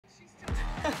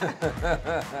Well,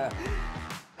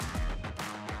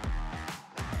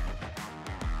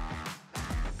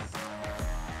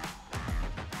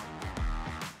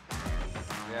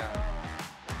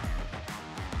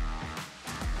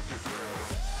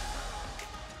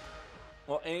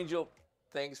 Angel,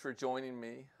 thanks for joining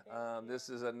me. This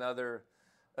is another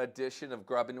edition of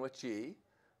Grubbin with G.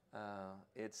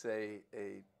 It's a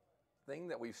thing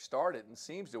that we've started and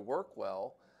seems to work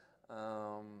well.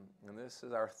 And this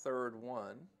is our third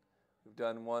one. We've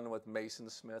done one with Mason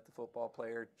Smith, the football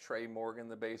player, Trey Morgan,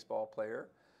 the baseball player,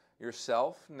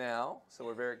 yourself now. So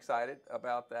we're very excited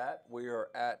about that. We are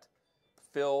at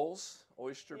Phil's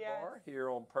Oyster Bar here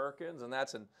on Perkins, and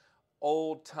that's an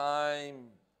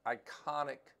old-time,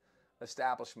 iconic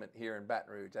establishment here in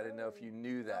Baton Rouge. I didn't know if you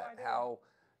knew that, how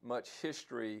much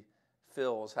history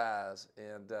Phil's has,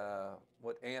 and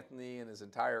what Anthony and his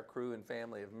entire crew and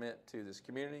family have meant to this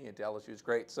community and to LSU is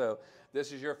great. So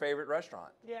this is your favorite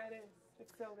restaurant. Yeah, it is.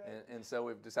 It's so good. And so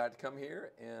we've decided to come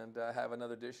here and have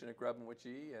another edition of Grubbin with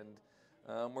G,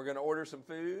 and we're going to order some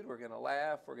food, we're going to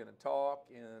laugh, we're going to talk,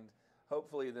 and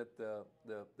hopefully that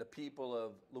the people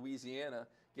of Louisiana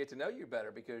get to know you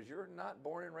better, because you're not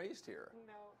born and raised here.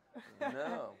 No.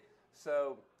 No.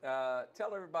 So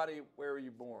tell everybody, where were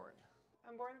you born?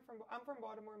 I'm from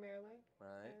Baltimore, Maryland.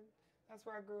 Right. And that's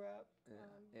where I grew up.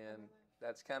 Yeah. And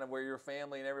that's kind of where your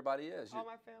family and everybody is. All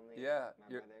my family. Yeah.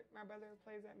 My brother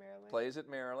plays at Maryland. Plays at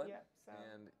Maryland. Yep. So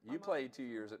and you played 2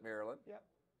 years at Maryland. Yep.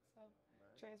 So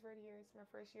transferred here. It's my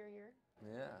first year here.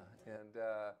 Yeah. And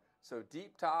so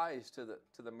deep ties to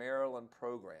the Maryland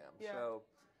program. Yeah. So,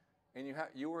 and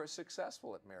you were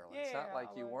successful at Maryland. Yeah, it's not like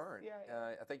you weren't.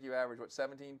 Yeah. I think you averaged,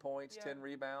 17 points, 10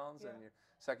 rebounds, and your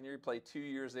second year you played 2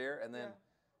 years there, and then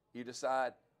you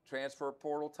decide transfer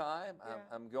portal time.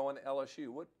 I'm going to LSU.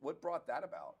 What brought that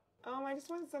about? I just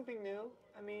wanted something new.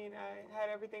 I mean, I had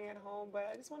everything at home, but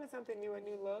I just wanted something new, a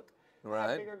new look. Right.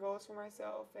 I had bigger goals for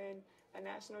myself, and a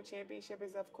national championship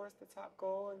is, of course, the top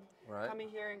goal. And coming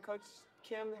here and Coach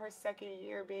Kim, her second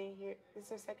year being here, this is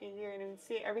her second year, and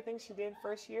seeing everything she did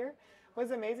first year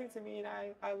was amazing to me, and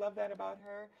I love that about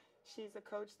her. She's a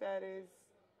coach that is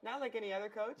not like any other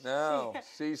coach. No,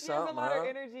 she has a lot of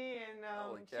energy, and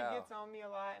she gets on me a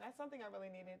lot, and that's something I really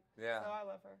needed. Yeah. So I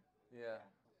love her. Yeah.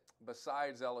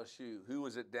 Besides LSU, who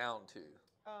was it down to?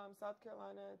 South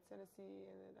Carolina, Tennessee,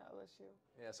 and then LSU.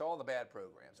 Yeah, so all the bad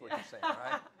programs, what you're saying,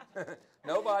 right?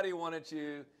 Nobody wanted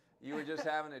you. You were just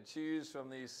having to choose from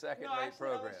these second-rate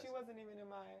programs. LSU wasn't even in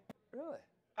my. Really?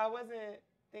 I wasn't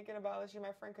thinking about LSU.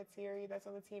 My friend Kateri, that's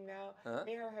on the team now.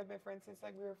 Me and her have been friends since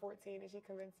like we were 14, and she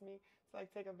convinced me to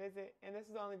like take a visit. And this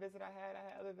is the only visit I had. I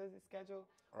had other visits scheduled.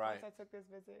 Right. Once I took this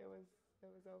visit, it was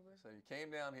over. So you came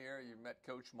down here. You met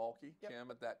Coach Mulkey, Kim,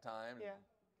 at that time. Yeah.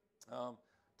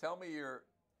 Tell me your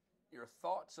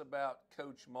thoughts about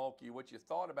Coach Mulkey. What you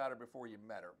thought about her before you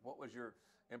met her. What was your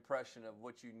impression of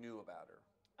what you knew about her?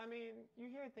 I mean, you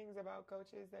hear things about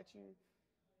coaches that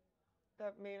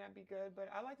may not be good, but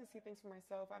I like to see things for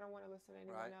myself. I don't want to listen to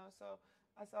anyone else. So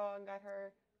I saw and got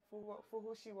her for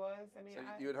who she was. I mean, so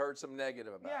you had heard some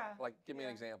negative about her. Like, give me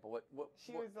an example. What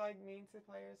she was like mean to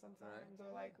players sometimes, or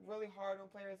like really hard on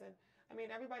players. And I mean,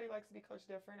 everybody likes to be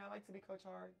coached different. I like to be coached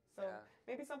hard. So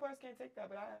maybe some players can't take that,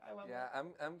 but I love her. Yeah,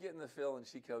 I'm getting the feeling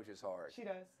she coaches hard. She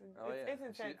does. It's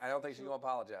intense. I don't think she's going to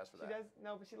apologize for that. She does.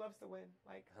 No, but she loves to win.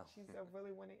 Like, she's a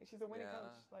really winning. She's a winning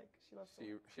coach. Like, she loves to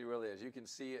win. She really is. You can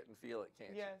see it and feel it,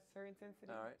 can't you? Yes, her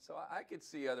intensity. All right. So I could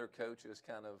see other coaches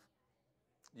kind of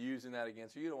using that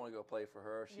against her. You don't want to go play for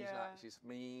her. She's not. She's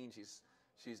mean.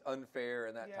 She's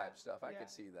unfair and that type of stuff. I could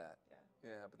see that.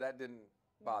 Yeah, but that didn't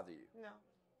bother you. No.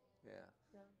 Yeah.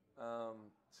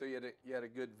 So you had a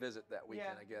good visit that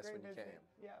weekend, I guess, when you came.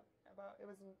 Yeah, it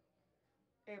was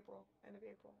in April, end of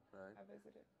April. Right. I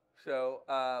visited. So,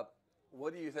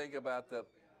 what do you think about the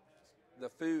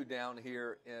food down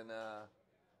here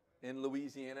in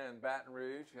Louisiana and Baton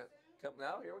Rouge? Come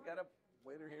now, here we got a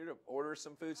waiter here to order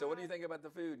some food. So, what do you think about the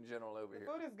food in general over here?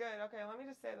 The food is good. Okay, let me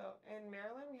just say though, in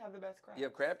Maryland we have the best crabs. You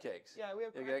have crab cakes. Yeah, we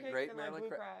have crab cakes and like blue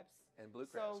crabs. And blue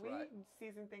crabs, so we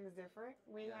season things different.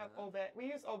 We have Obey. We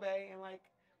use Obey and like.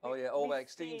 Obey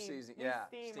steam seasoning. Yeah,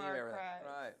 steam our everything. crabs.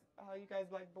 Right. How you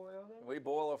guys like boil them? We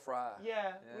boil or fry.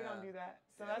 Yeah, we don't do that.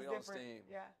 So that's we don't different. Steam.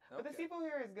 Yeah, but the seafood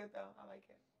here is good though. I like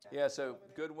it. Yeah. So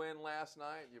good win last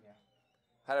night. You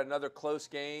had another close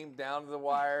game down to the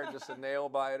wire, just a nail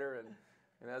biter,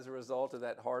 and as a result of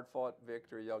that hard-fought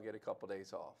victory, y'all get a couple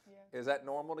days off. Yeah. Is that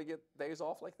normal to get days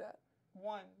off like that?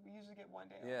 One. We usually get 1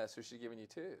 day off. Yeah, so she's giving you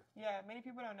 2. Yeah, many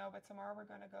people don't know, but tomorrow we're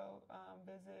going to go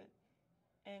visit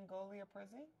Angolia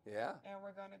prison. Yeah. And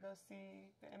we're going to go see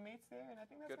the inmates there, and I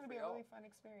think that's going to be a really fun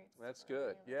experience. That's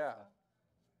good. Yeah.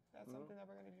 that's something that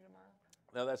we're going to do tomorrow.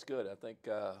 No, that's good. I think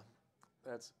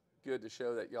that's good to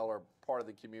show that y'all are part of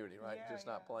the community, right? Yeah, just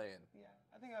not playing. Yeah,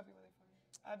 I think that'll be really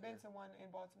fun. I've been to one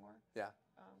in Baltimore. Yeah.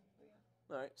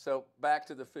 Yeah. All right. So back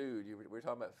to the food. We were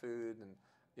talking about food, and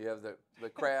you have the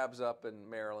crabs up in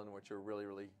Maryland, which are really,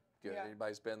 really good. Yeah.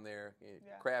 Anybody's been there.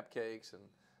 Yeah. Crab cakes and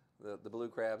the blue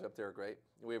crabs up there are great.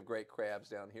 We have great crabs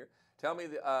down here. Tell me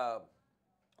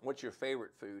what's your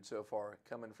favorite food so far,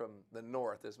 coming from the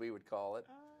north, as we would call it,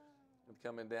 and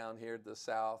coming down here to the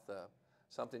south,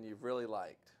 something you've really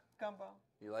liked? Gumbo.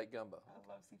 You like gumbo?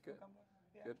 I love seafood gumbo.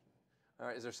 Yeah. Good. All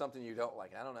right. Is there something you don't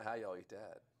like? I don't know how y'all eat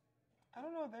that. I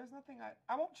don't know. There's nothing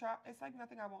I won't try. It's like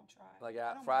nothing I won't try. Like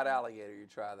fried alligator, you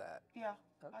try that? Yeah,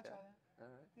 okay. I'll try that. All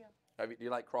right. Yeah. Do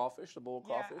you like crawfish, the bull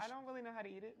crawfish? Yeah, I don't really know how to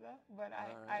eat it though, but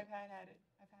I've had it.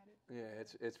 Yeah,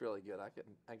 it's really good. I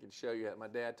can show you. My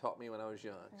dad taught me when I was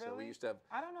young. Really? So we used to have.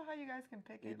 I don't know how you guys can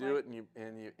pick it. You do it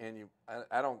and you.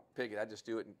 I don't pick it. I just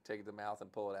do it and take it to the mouth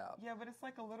and pull it out. Yeah, but it's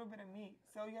like a little bit of meat,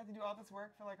 so you have to do all this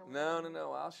work for like a little.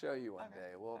 No. I'll show you one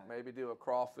day. We'll maybe do a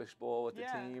crawfish bowl with the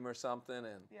team or something,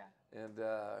 and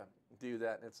do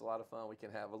that. And it's a lot of fun. We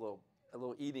can have a little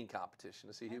eating competition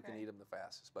to see who can eat them the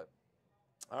fastest. But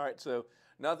all right, so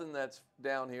nothing that's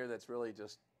down here that's really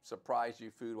just surprised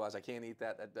you food-wise. I can't eat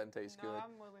that. That doesn't taste good.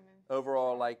 I'm willing to.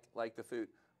 Overall, like the food.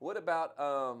 What about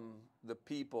the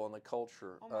people and the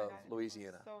culture of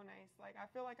Louisiana? So nice. Like I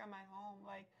feel like I'm at home.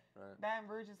 Like Baton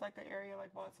Rouge is like the area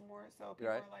like Baltimore, so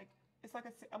people are like it's like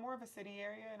a more of a city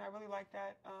area, and I really like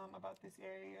that about this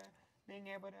area. Being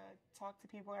able to talk to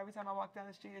people every time I walk down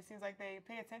the street, it seems like they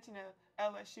pay attention to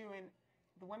LSU, and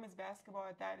the women's basketball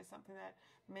at that is something that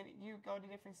you go to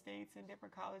different states and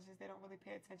different colleges, they don't really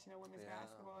pay attention to women's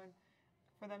basketball, and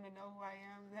for them to know who I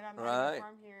am, that I'm not even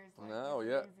from here is like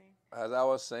amazing. As I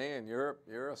was saying,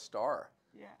 you're a star.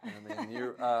 Yeah. I mean,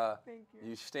 Thank you.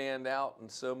 You stand out in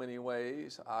so many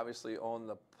ways. Obviously, on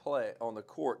the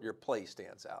court, your play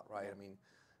stands out, right? I mean,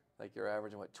 like you're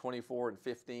averaging 24 and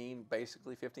 15,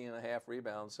 basically 15 and a half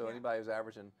rebounds. So anybody who's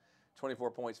averaging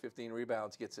 24 points, 15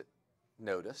 rebounds gets it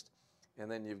noticed. And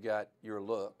then you've got your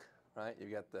look, right?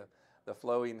 You've got the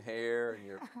flowing hair, and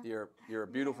you're a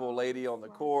beautiful lady on the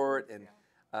court, and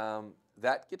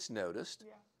that gets noticed.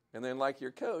 Yeah. And then, like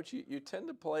your coach, you tend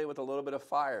to play with a little bit of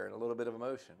fire and a little bit of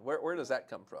emotion. Where does that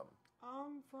come from?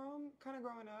 From kind of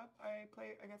growing up, I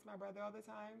played against my brother all the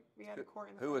time. We had a court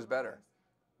in the Who was better?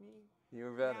 Me. You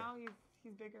were better. Now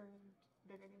he's bigger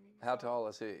than me. How tall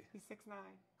is he? He's 6'9".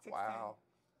 6'10". Wow.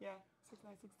 Yeah,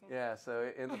 6'9", 6'10". Yeah,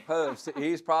 so in the post,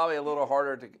 he's probably a little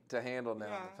harder to handle now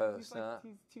in the post, he's like, huh?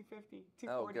 He's 250, 240.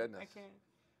 Oh, goodness. I can't.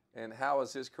 And how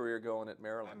is his career going at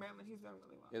Maryland? At Maryland, he's done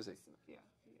really well. Is he? Yeah,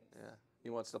 he is. Yeah. He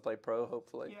wants to play pro,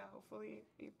 hopefully? Yeah, hopefully.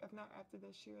 If not after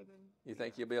this year, then... You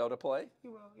think you'll be able to play? He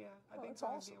will, yeah. I think that's he'll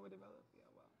awesome. be able to develop. Yeah,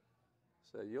 well.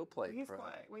 So you'll play He's pro.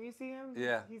 quiet. When you see him,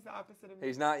 he's the opposite of me.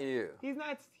 He's not you. He's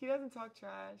not. He doesn't talk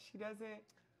trash.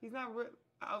 He's not an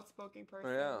outspoken person.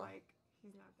 Yeah. Like,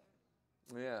 he's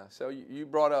not that. Yeah. So you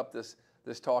brought up this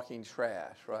talking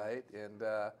trash, right? And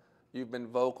you've been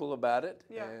vocal about it.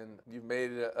 Yeah. And you've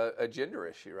made it a gender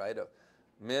issue, right? Of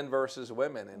men versus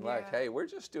women. And like, hey, we're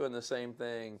just doing the same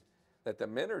thing that the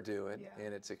men are doing,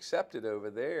 and it's accepted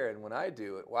over there. And when I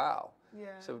do it, wow.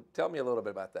 Yeah. So tell me a little bit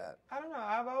about that. I don't know.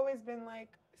 I've always been like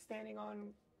standing on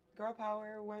girl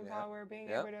power, women power, being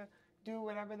able to do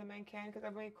whatever the men can. Because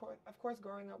of course,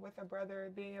 growing up with a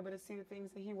brother, being able to see the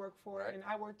things that he worked for, and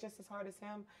I work just as hard as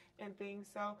him and things.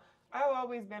 So I've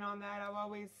always been on that. I've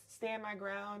always stand my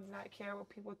ground, not care what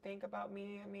people think about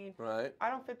me. I mean, I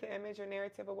don't fit the image or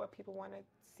narrative of what people want to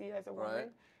see as a woman,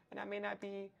 and I may not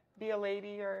be a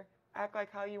lady or act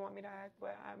like how you want me to act,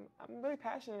 but I'm really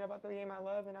passionate about the game I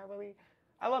love, and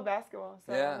I love basketball,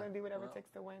 so I'm going to do whatever it takes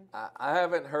to win. I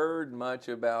haven't heard much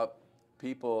about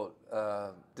people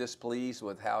displeased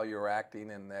with how you're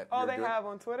acting and that. Oh, they have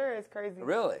on Twitter. It's crazy.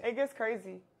 Really? It gets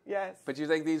crazy. Yes. But you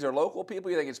think these are local people?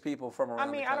 You think it's people from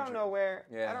around the country? I don't know where.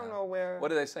 Yeah. I don't know where.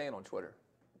 What are they saying on Twitter?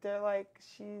 They're like,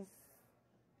 her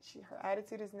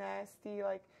attitude is nasty.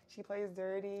 Like, she plays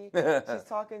dirty. She's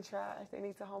talking trash. They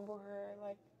need to humble her.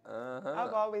 Like,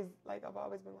 I've always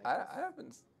been like I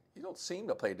haven't. You don't seem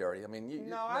to play dirty. I mean, you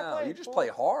just full. play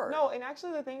hard. No, and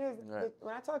actually the thing is,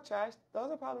 when I talk trash,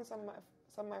 those are probably some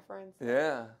of my friends.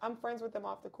 Yeah. I'm friends with them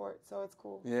off the court, so it's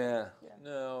cool. Yeah.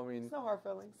 No, I mean, it's no hard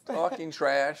feelings. Talking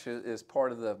trash is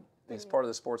part of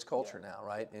the sports culture now,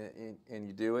 right? And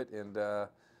you do it, and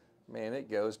man, it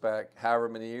goes back however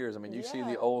many years. I mean, you see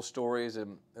the old stories,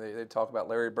 and they talk about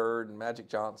Larry Bird and Magic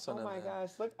Johnson. Oh my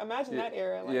gosh! Look, imagine that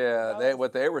era. Like,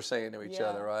 what they were saying to each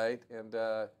other, right? And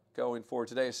going forward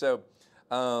today. So,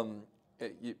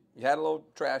 you had a little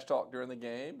trash talk during the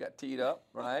game, got teed up,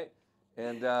 right?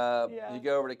 And you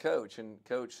go over to Coach, and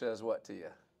Coach says what to you?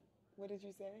 What did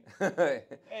you say?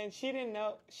 And she didn't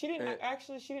know. She didn't ask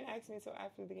me until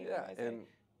after the game. Yeah,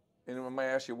 and I'm gonna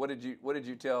ask you, what did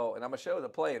you tell? And I'm gonna show the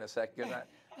play in a second.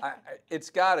 Because it's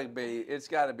got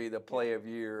to be the play of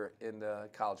year in the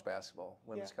college basketball,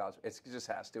 women's college. It just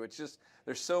has to. It's just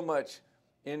there's so much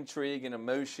intrigue and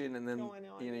emotion, and then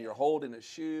you're holding a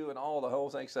shoe and all the whole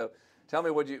thing. So tell me,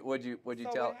 what you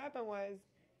tell? What happened was,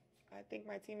 I think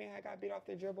my teammate had got beat off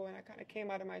the dribble, and I kind of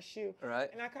came out of my shoe. Right.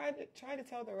 And I tried to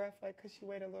tell the ref, like, because she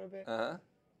waited a little bit. Uh-huh.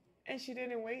 And she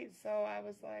didn't wait, so I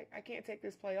was like, I can't take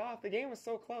this play off. The game was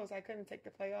so close, I couldn't take the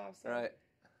play off. So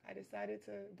I decided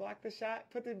to block the shot.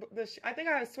 I think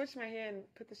I switched my hand,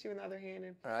 put the shoe in the other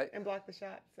hand, and block the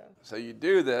shot. So you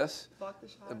do this. Block the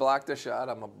shot. Block the shot.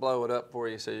 I'm gonna blow it up for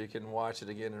you so you can watch it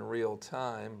again in real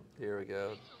time. Here we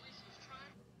go.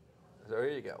 So there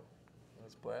you go.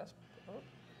 Let's blast. Oh.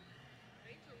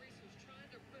 Reese was trying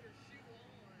to put her shoe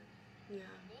on. Yeah.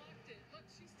 Blocked it. Look,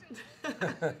 she's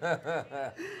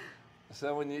still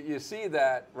So when you see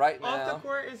that right now, off the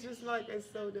court, it's just like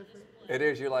it's so different. It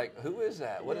is. You're like, who is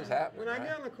that? What is happening? When I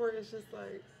get on the court, it's just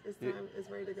like it's time. It's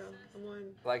ready to go. I'm on.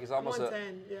 Like it's almost I'm on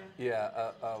 10. Yeah.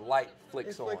 Yeah. A light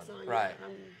flicks on. Right. Yeah,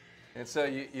 and so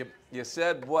you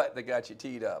said what that got you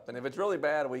teed up, and if it's really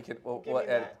bad, we can. Well, give me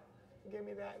that. Give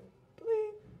me that.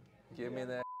 Please. Give me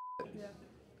that. Yeah.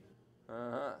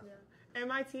 Uh-huh. Yeah. And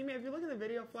my teammate, if you look at the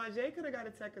video, Flagey could have got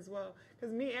a tech as well.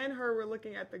 Because me and her were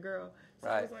looking at the girl. So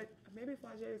I was like, maybe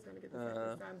Flagey is going to get the tech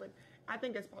this time. But I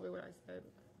think that's probably what I said.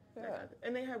 Yeah.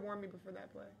 And they had warned me before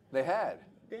that play. They had?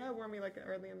 They had warned me like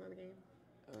early in the game.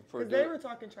 Because they were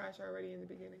talking trash already in the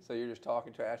beginning. So you're just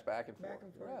talking trash back and forth? Back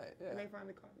and forth. Right, yeah. And they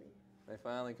finally caught me. They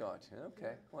finally caught you.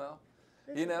 Okay. Well,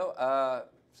 you know,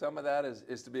 some of that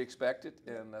is to be expected.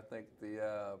 And I think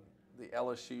the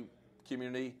LSU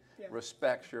community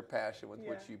respects your passion with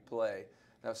which you play.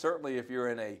 Now, certainly if you're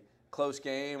in a close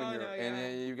game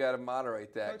and you got to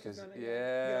moderate that because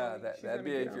that'd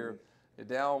be if you're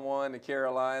down one to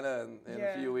Carolina in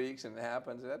a few weeks and it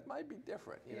happens, that might be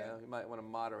different. You know, you might want to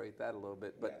moderate that a little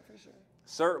bit. But for sure.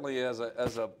 Certainly as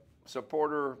a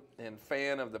supporter and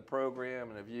fan of the program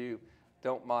and of you,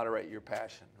 don't moderate your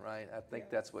passion, right? I think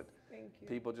that's what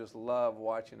people just love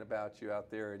watching about you out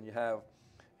there. And you have,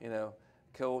 you know,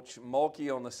 Coach Mulkey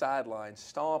on the sideline,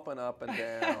 stomping up and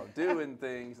down, doing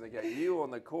things. They got you on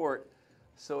the court.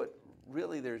 So it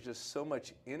really, there's just so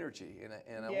much energy.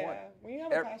 And I want when you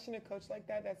have a passionate coach like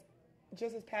that, that's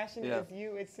just as passionate as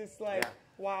you, it's just like,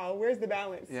 wow, where's the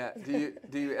balance? Yeah.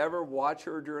 Do you ever watch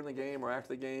her during the game or after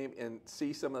the game and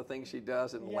see some of the things she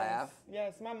does and laugh?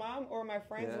 Yes. My mom or my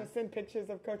friends would send pictures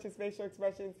of Coach's facial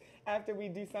expressions after we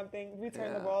do something. We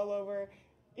turn the ball over.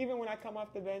 Even when I come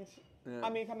off the bench, I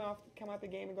mean, come out the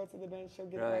game and go to the bench, she'll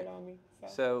get it right on me.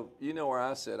 So you know where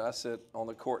I sit. I sit on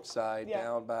the court side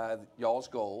down by y'all's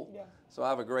goal. Yeah. So I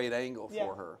have a great angle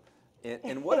for her.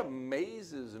 And what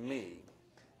amazes me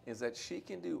is that she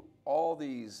can do all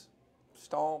these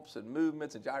stomps and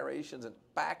movements and gyrations and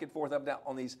back and forth up and down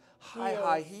on these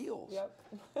high heels. Yep.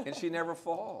 And she never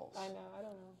falls. I know. I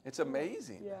don't know. It's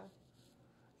amazing. Yeah.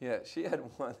 Yeah, she had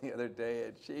one the other day,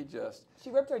 and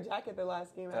she ripped her jacket the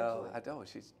last game, actually. Oh, I know.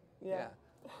 She's,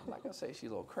 I'm not going to say she's a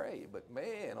little crazy, but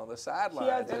man, on the sidelines.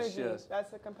 She has energy.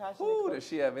 That's a compassionate coach. Does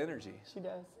she have energy? She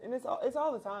does. And it's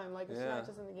all the time. Like, it's not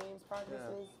just in the games, practices.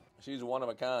 Yeah. She's one of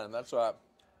a kind. That's why,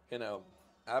 you know,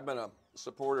 I've been a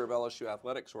supporter of LSU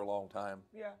athletics for a long time.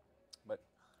 Yeah. But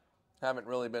haven't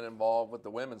really been involved with the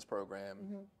women's program.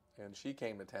 Mm-hmm. And she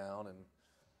came to town and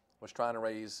was trying to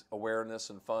raise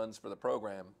awareness and funds for the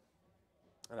program.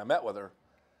 And I met with her,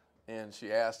 and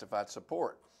she asked if I'd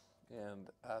support. And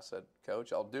I said,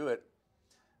 Coach, I'll do it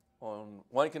on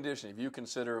one condition, if you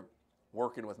consider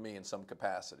working with me in some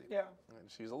capacity. Yeah. And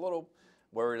she's a little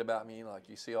worried about me, like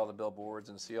you see all the billboards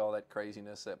and see all that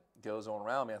craziness that goes on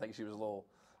around me. I think she was a little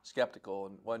skeptical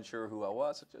and wasn't sure who I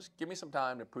was. So just give me some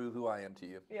time to prove who I am to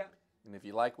you. Yeah. And if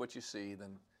you like what you see,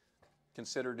 then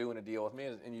consider doing a deal with me.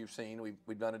 And you've seen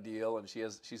we've done a deal, and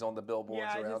she's on the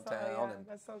billboards around town. And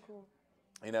that's so cool.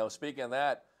 You know, speaking of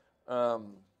that,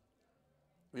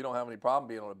 we don't have any problem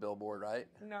being on a billboard, right?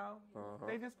 No.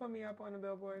 They just put me up on a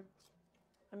billboard.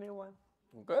 A new one.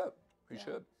 Well, good. You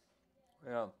should.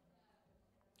 Yeah.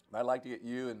 I'd like to get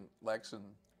you and Lex and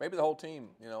maybe the whole team,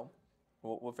 you know.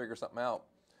 We'll figure something out.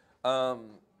 All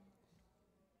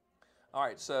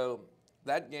right, so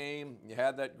that game, you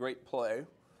had that great play.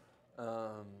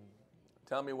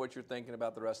 Tell me what you're thinking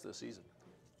about the rest of the season.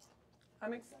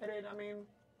 I'm excited. I mean,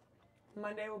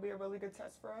 Monday will be a really good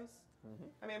test for us. Mm-hmm.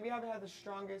 I mean, we haven't had the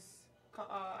strongest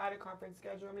out of conference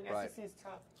schedule. I mean, Right. SEC is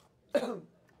tough.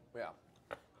 Yeah.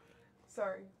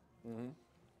 Sorry.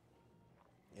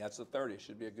 Yeah, it's the 30th.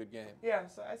 Should be a good game. Yeah,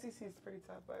 so SEC is pretty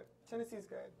tough, but Tennessee's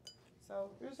good. So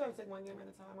we're just trying to take one game at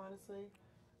a time, honestly.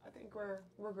 I think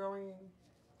we're growing and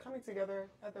coming together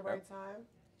at the right time.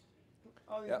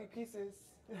 All these new pieces.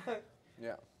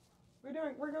 Yeah. We're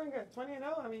doing good.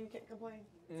 20-0, I mean, you can't complain.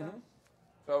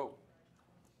 So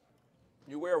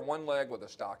you wear one leg with a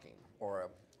stocking or a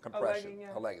compression, legging,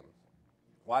 yeah. a legging.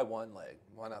 Why one leg?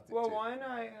 Why not the two? Well, one,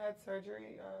 I had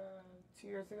surgery 2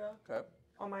 years ago Okay.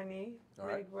 on my knee. All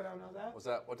Many right. people don't know that. Was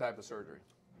that what type of surgery?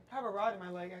 I have a rod in my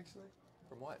leg, actually.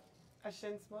 From what? A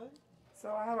shin splint.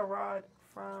 So I have a rod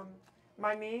from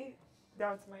my knee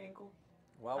down to my ankle.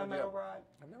 Why A would you metal have- rod.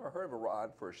 I've never heard of a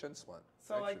rod for a shin splint.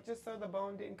 So like just so the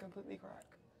bone didn't completely crack.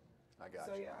 I got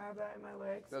So you. yeah, I have that in my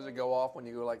leg. Does so- it go off when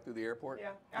you go like through the airport? Yeah.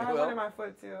 It I have will? one in my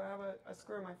foot too. I have a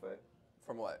screw in my foot.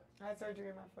 From what? I had surgery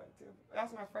in my foot too.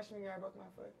 That's my freshman year. I broke my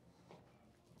foot.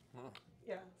 Huh.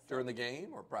 Yeah. During the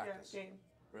game or practice? Yeah, game.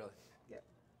 Really?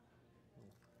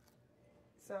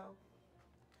 So,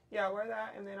 yeah, I wear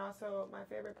that, and then also my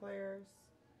favorite players,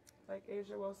 like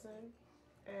Asia Wilson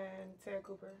and Taya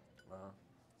Cooper.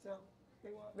 So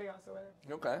they also wear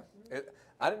it. Okay.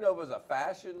 I didn't know it was a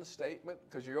fashion statement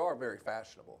because you are very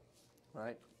fashionable,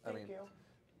 right? Thank you.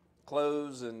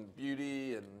 Clothes and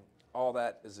beauty and all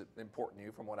that is important to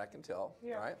you from what I can tell,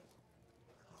 Yeah. right?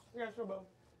 Yeah, sure, both.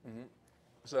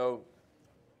 So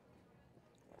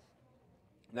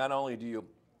not only do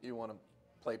you want to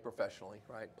play professionally,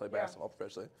 right? Play Yeah. basketball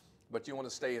professionally, but you want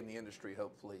to stay in the industry,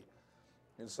 hopefully,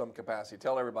 in some capacity.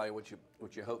 Tell everybody what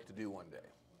you hope to do one day.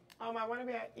 I want to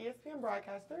be an ESPN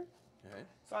broadcaster. Okay.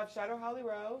 So I've shadowed Holly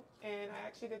Rowe, and I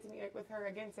actually get to meet with her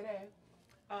again today.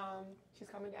 She's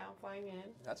coming down, flying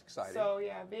in. That's exciting. So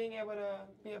yeah, being able to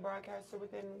be a broadcaster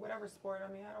within whatever sport.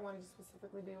 I mean, I don't want to just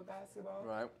specifically be with basketball.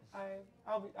 Right.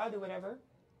 I'll do whatever.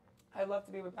 I love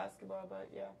to be with basketball, but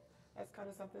yeah, that's kind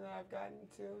of something that I've gotten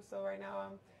to. So right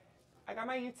now, I got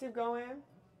my YouTube going.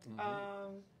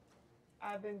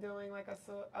 I've been doing like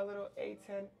a little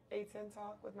A10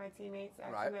 talk with my teammates,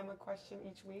 asking them a question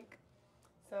each week.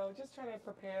 So just trying to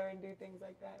prepare and do things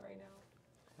like that right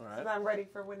now. All right. So that I'm ready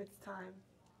for when it's time.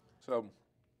 So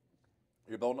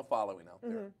you're building a following out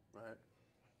there,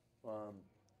 right?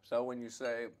 So when you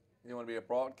say you want to be a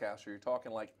broadcaster, you're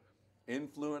talking like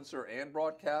influencer and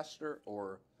broadcaster,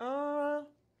 or? I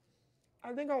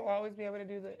think I'll always be able to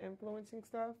do the influencing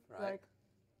stuff, like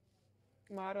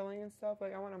modeling and stuff.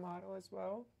 Like I want to model as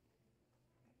well.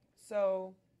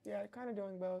 So yeah, kind of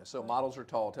doing both. So models are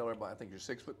tall. Tell everybody. I think you're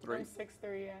 6'3". I'm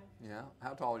 6'3", yeah. Yeah.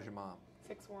 How tall is your mom?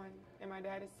 6'1", and my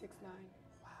dad is 6'9".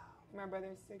 Wow. My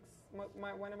brother's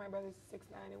one of my brothers is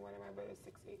 6'9", and one of my brothers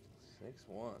is 6'8".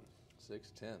 6'1",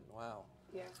 6'10". Wow.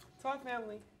 Yeah. Tall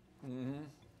family.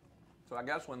 So I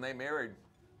guess when they married,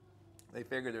 they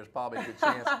figured there's probably a good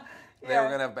chance they were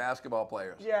going to have basketball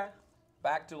players. Yeah.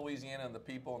 Back to Louisiana and the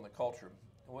people and the culture.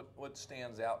 What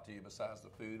stands out to you besides the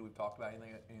food? We've talked about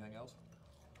anything else?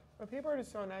 But people are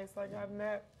just so nice. Like I've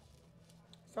met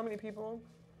so many people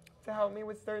to help me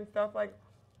with certain stuff. Like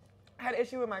I had an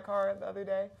issue with my car the other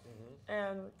day,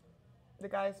 and the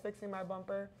guy's fixing my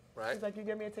bumper. Right. He's like, "You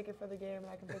give me a ticket for the game, and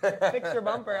I can fix your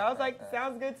bumper." I was like,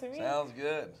 "Sounds good to me." Sounds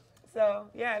good. So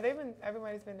yeah,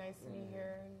 everybody's been nice to me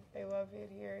here, and they love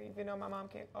it here. Even though my mom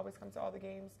can't always come to all the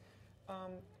games,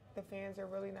 the fans are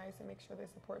really nice and make sure they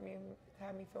support me and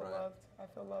have me feel loved. I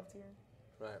feel loved here.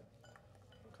 Right.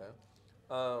 Okay.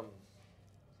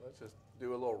 Let's just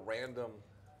do a little random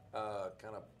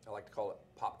kind of, I like to call it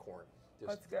popcorn. Just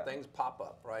Let's go. things pop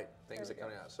up, right? Things that come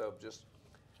out. So just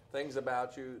things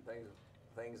about you,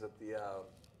 things that the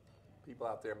people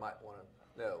out there might want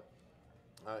to know.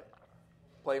 All right.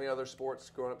 Play any other sports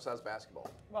growing up besides basketball?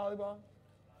 Volleyball.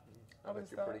 I bet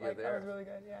you're pretty good I there. was really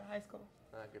good. Yeah, high school.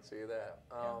 I could see that.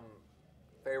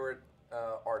 Favorite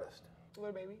artist?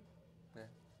 Little baby. Yeah.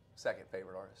 Second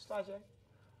favorite artist? Sajay.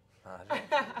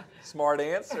 Smart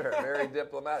answer. Very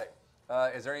diplomatic.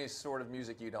 Is there any sort of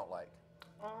music you don't like?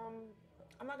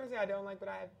 I'm not gonna say I don't like, but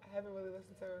I haven't really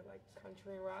listened to like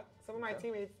country and rock. Some of my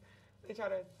teammates, they try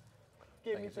to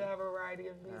get me to have a variety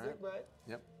of music, but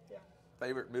yeah.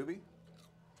 Favorite movie?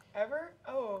 Ever?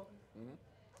 Oh,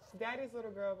 Daddy's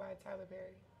Little Girl by Tyler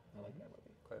Perry. I like that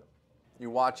movie. Okay. You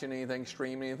watching anything?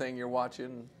 Stream anything you're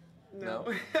watching? No.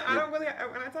 I don't really.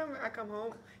 When I come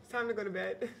home, it's time to go to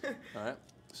bed. All right.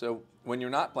 So when you're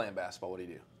not playing basketball, what do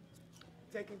you do?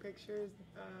 Taking pictures,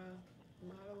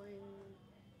 modeling,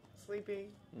 sleeping,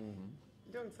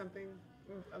 doing something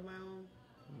of my own.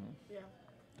 Yeah.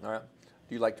 All right.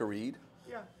 Do you like to read?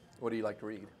 Yeah. What do you like to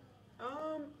read?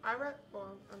 I read.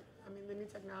 Well, I mean, the new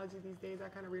technology these days, I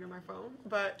kind of read on my phone.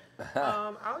 But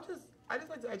I just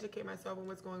like to educate myself on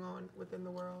what's going on within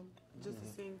the world, just to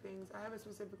seeing things. I haven't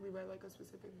specifically read like a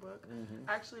specific book.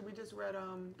 Actually, we just read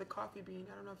The Coffee Bean.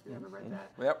 I don't know if you ever read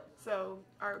that. Yep. So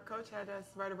our coach had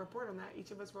us write a report on that.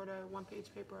 Each of us wrote a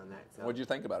one-page paper on that. So What did you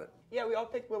think about it? yeah, we all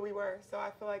picked what we were. So I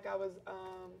feel like I was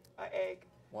an egg.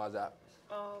 Why is that?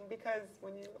 Because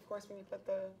when you put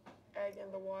the egg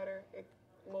in the water, it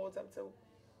molds up to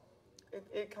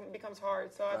it becomes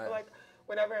hard. So I feel like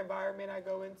whatever environment I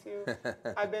go into,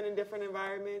 I've been in different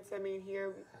environments. I mean,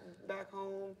 here, back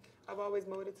home, I've always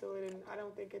molded to it, and I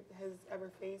don't think it has ever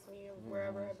fazed me of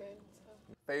wherever I've been. So.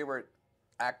 Favorite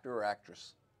actor or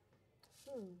actress?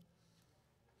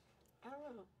 I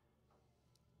don't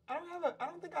know. I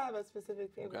don't think I have a specific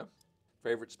favorite. Okay.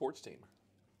 Favorite sports team?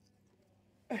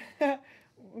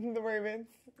 The Ravens,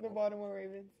 the Baltimore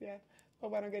Ravens. Yeah.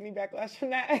 Hope I don't get any backlash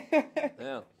from that.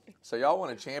 Yeah. So y'all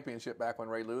won a championship back when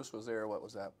Ray Lewis was there. What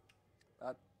was that?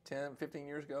 About 10, 15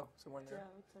 years ago? Somewhere in there?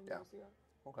 Yeah, 10 years ago.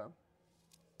 Okay.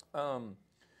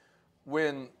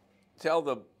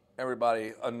 Tell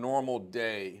everybody a normal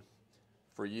day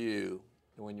for you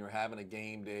when you're having a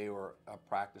game day or a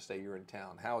practice day you're in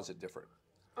town. How is it different?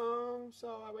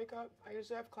 So I wake up, I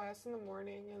usually have class in the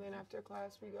morning, and then after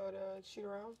class we go to shoot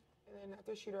around, and then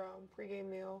after shoot around, pregame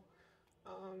meal.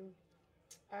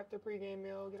 After pregame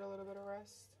meal, get a little bit of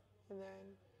rest, and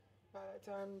then by that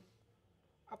time,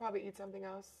 I'll probably eat something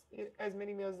else, eat as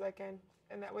many meals as I can,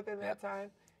 and within that time,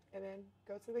 and then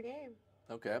go to the game.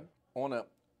 Okay. On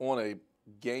a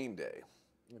game day,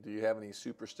 do you have any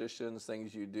superstitions,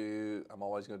 things you do? I'm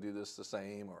always going to do this the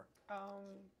same, or?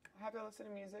 I have to listen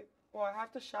to music. Well, I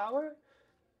have to shower,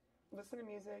 listen to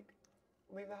music,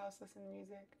 leave the house, listen to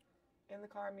music, in the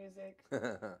car, music,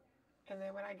 and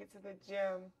then when I get to the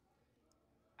gym,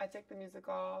 I take the music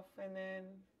off, and then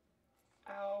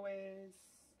I always,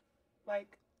 I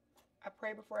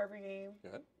pray before every game.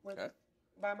 Good.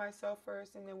 By myself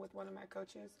first, and then with one of my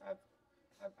coaches. I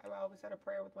always had a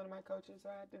prayer with one of my coaches, so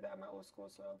I did that in my old school.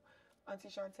 So Auntie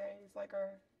Shantae is like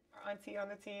our auntie on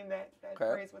the team that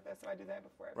prays with us, so I do that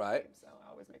before every game. So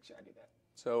I always make sure I do that.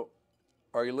 So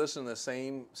are you listening to the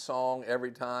same song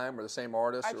every time or the same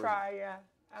artist? I try, yeah.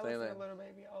 I listen thing. to Little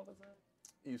Baby all the time.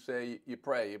 You say you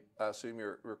pray. I assume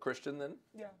you're a Christian then?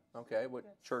 Yeah. Okay. What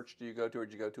church do you go to, or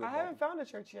did you go to? I haven't found a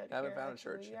church yet. Haven't found a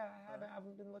church. Yeah, I haven't.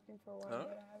 I've been looking for one,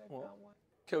 but I haven't found one.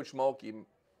 Coach Mulkey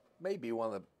may be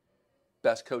one of the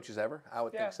best coaches ever. I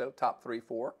would think so. Top 3,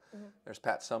 4. There's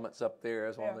Pat Summitt's up there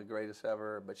as one of the greatest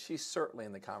ever, but she's certainly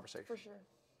in the conversation. For sure.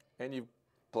 And you've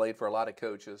played for a lot of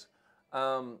coaches.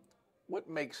 What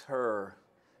makes her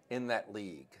in that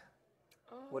league?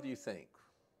 What do you think?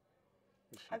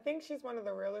 I think she's one of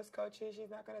the realest coaches. She's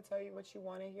not going to tell you what you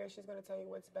want to hear. She's going to tell you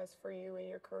what's best for you in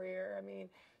your career. I mean,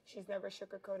 she's never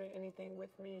sugarcoated anything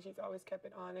with me. She's always kept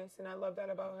it honest, and I love that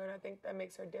about her, and I think that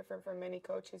makes her different from many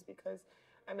coaches because,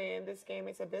 I mean, in this game,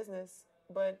 it's a business,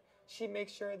 but she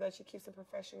makes sure that she keeps it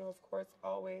professional, of course,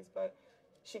 always, but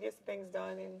she gets things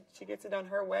done, and she gets it done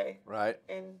her way. Right.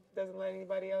 And doesn't let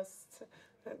anybody else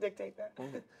dictate that.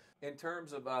 In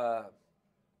terms of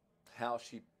how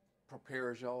she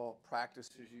prepares y'all,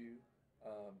 practices you,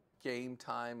 game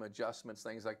time adjustments,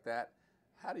 things like that,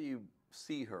 how do you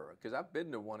see her? Because I've been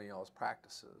to one of y'all's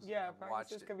practices. Yeah,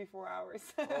 practices could be 4 hours.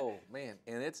 Oh man,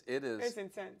 and it's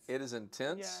intense. It is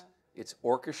intense. Yeah. It's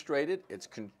orchestrated.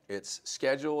 It's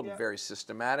scheduled. Very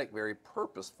systematic. Very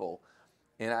purposeful.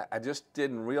 And I just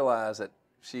didn't realize that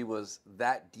she was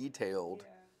that detailed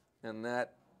and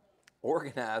that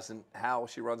organized in how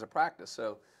she runs a practice.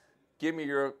 So, give me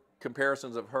your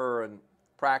comparisons of her and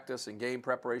practice and game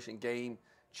preparation, game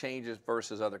changes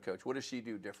versus other coach. What does she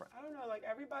do different? I don't know. Like,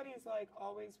 everybody's, like,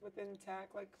 always within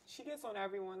tact. Like, she gets on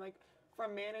everyone. Like,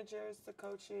 from managers to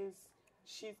coaches,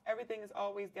 everything is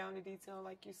always down to detail,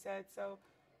 like you said. So,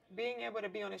 being able to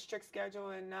be on a strict schedule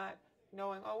and not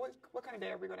knowing, what kind of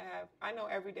day are we going to have? I know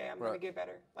every day I'm going to get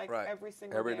better. Like, every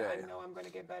single day I know I'm going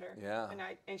to get better. Yeah.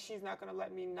 And she's not going to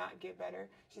let me not get better.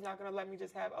 She's not going to let me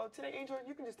just have, today, Angel,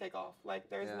 you can just take off. Like,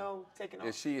 there's no taking off.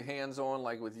 Is she hands-on,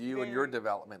 like, with you and your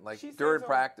development? Like, during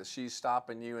practice, she's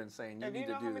stopping you and saying, you need to do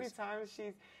this. If you know how many times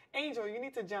Angel, you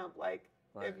need to jump. Like,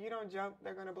 if you don't jump,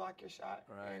 they're going to block your shot.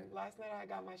 Right. And last night I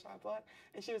got my shot blocked.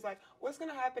 And she was like, what's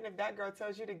going to happen if that girl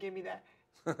tells you to give me that?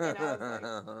 And I was like,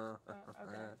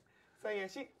 okay. So, yeah,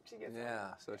 she gets on. Yeah,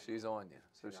 so she's on you.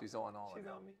 So she's on all of it. She's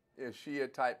on me. Is she a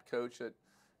type coach that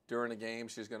during a game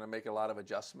she's going to make a lot of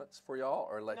adjustments for y'all,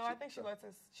 or let you? No, I think she lets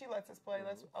us play.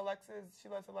 She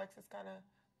lets Alexis kind of.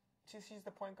 She's the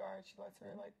point guard. She lets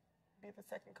her like be the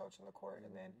second coach on the court,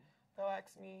 and then they'll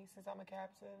ask me since I'm a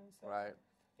captain. So, right.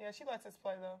 Yeah, she lets us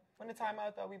play, though. When the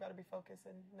timeout, though, we better be focused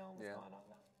and know what's going on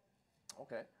now.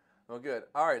 Okay. Well, good.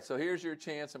 All right, so here's your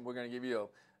chance, and we're going to give you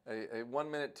a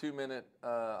 1 minute, 2 minute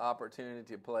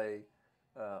opportunity to play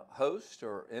host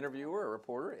or interviewer or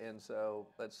reporter, and so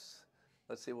let's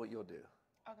see what you'll do.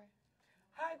 Okay.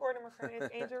 Hi, Gordon McKernan.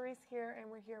 It's Angel Reese here, and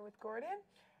we're here with Gordon.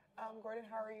 Gordon,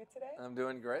 how are you today? I'm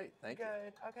doing great. Thank you.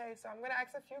 Good. Okay, so I'm going to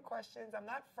ask a few questions. I'm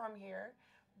not from here,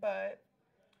 but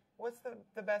what's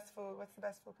the best food? What's the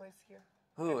best food place here?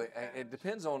 Ooh, it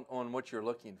depends on what you're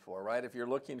looking for, right? If you're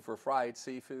looking for fried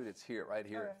seafood, it's here, right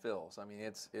here at Phil's. I mean,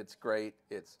 it's great.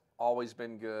 It's always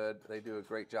been good. They do a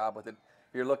great job with it.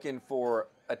 If you're looking for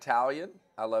Italian,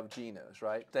 I love Gino's,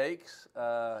 right? Steaks,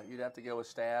 you'd have to go with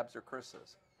Stabs or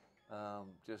Chris's.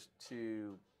 Just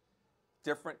two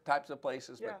different types of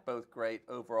places, but both great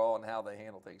overall in how they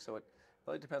handle things. So it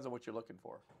really depends on what you're looking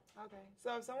for. Okay.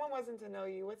 So if someone wasn't to know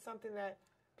you, what's something that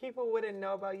people wouldn't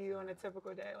know about you on a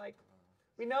typical day? Like,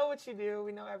 we know what you do,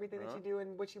 we know everything that you do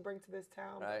and what you bring to this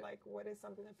town, but like, what is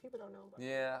something that people don't know about?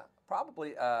 Yeah,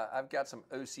 probably. I've got some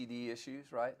OCD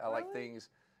issues, right? I like things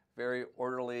very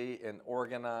orderly and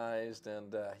organized,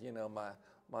 and you know,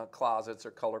 my closets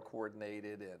are color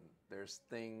coordinated, and there's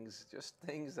just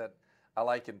things that I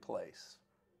like in place.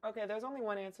 Okay, there's only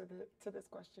one answer to this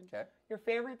question. Okay. Your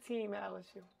favorite team at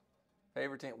LSU?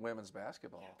 Favorite team, women's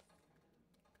basketball.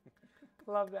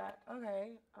 Love that.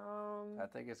 Okay. I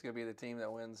think it's going to be the team that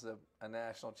wins a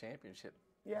national championship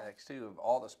next to of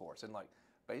all the sports. And like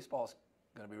baseball's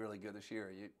going to be really good this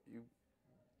year.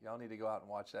 Y'all need to go out and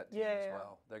watch that team as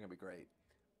well. They're going to be great.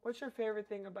 What's your favorite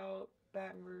thing about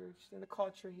Baton Rouge and the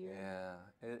culture here?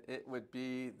 Yeah, it would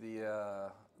be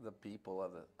the people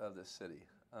of the city.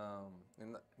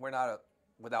 And we're not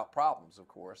without problems, of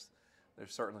course.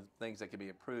 There's certainly things that can be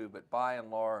improved, but by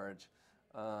and large,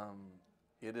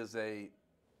 it is a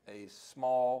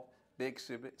small, big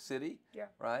city,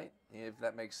 right? If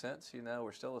that makes sense, you know,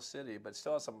 we're still a city, but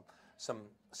still has some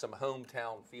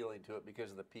hometown feeling to it because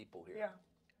of the people here. Yeah.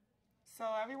 So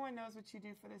everyone knows what you do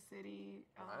for the city.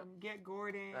 Get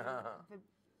Gordon,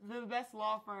 the best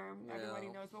law firm. Everybody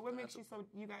knows. But what makes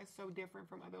you guys so different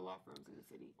from other law firms in the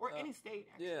city or any state?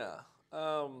 Actually. Yeah.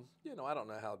 You know, I don't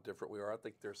know how different we are. I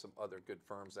think there's some other good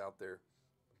firms out there,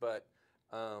 but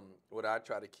what I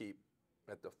try to keep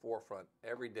at the forefront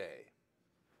every day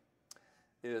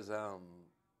is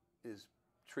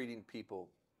treating people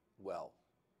well,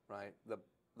 right?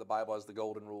 The Bible has the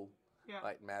golden rule,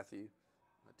 right? Matthew,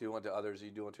 do unto others as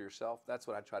you do unto yourself. That's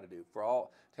what I try to do.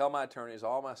 Tell my attorneys,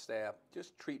 all my staff,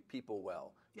 just treat people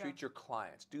well. Treat your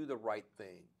clients. Do the right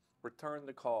thing. Return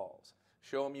the calls.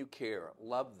 Show them you care.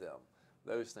 Love them.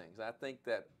 Those things. I think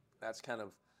that's kind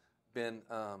of been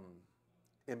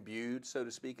imbued, so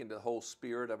to speak, into the whole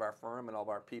spirit of our firm and all of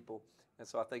our people. And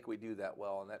so I think we do that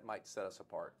well, and that might set us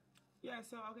apart. Yeah,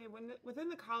 so, okay, within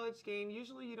the college game,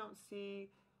 usually you don't see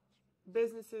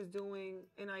businesses doing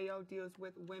NIL deals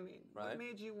with women. Right. What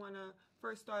made you want to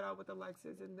first start out with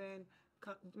Alexis and then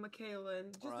Michaela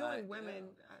and just doing women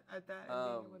at that?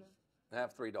 I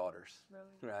have 3 daughters,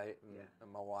 right?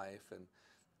 And my wife,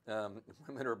 and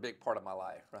women are a big part of my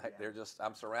life, right? They're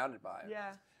I'm surrounded by them.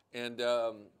 Yeah. And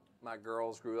my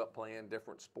girls grew up playing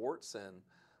different sports and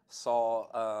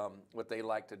saw what they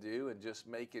like to do, and just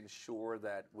making sure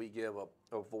that we give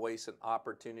a voice and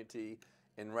opportunity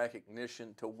and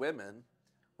recognition to women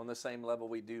on the same level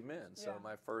we do men. So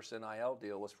my first NIL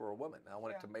deal was for a woman. I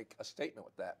wanted to make a statement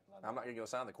with that. I'm not going to go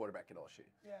sign the quarterback at LSU.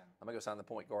 I'm going to go sign the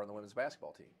point guard on the women's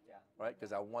basketball team, right?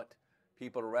 Because I want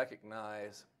people to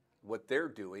recognize what they're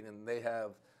doing, and they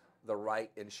have the right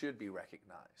and should be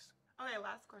recognized. Okay,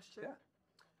 last question. Yeah.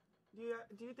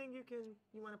 Do you think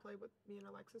you want to play with me and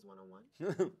Alexis one-on-one?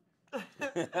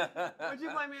 Would you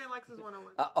play me and Alexis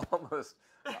one-on-one?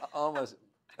 Almost.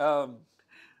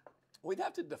 We'd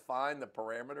have to define the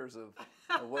parameters of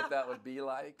what that would be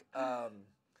like. Man,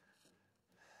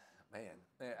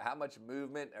 how much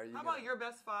movement are you? How about your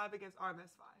best 5 against our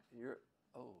best 5?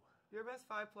 Your best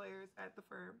 5 players at the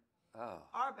firm. Oh.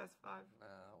 Our best 5.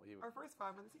 Our first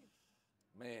 5 on the team.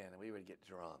 Man, we would get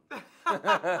drunk.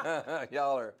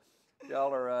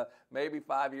 Y'all are maybe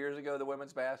 5 years ago the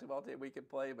women's basketball team we could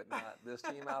play, but not this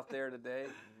team out there today.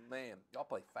 Man, y'all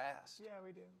play fast. Yeah,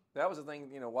 we do. That was the thing,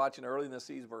 you know, watching early in the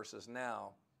season versus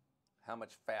now, how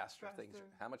much faster y'all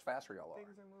are.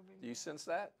 Things are moving. Do you sense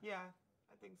that? Yeah,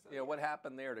 I think so. Yeah, what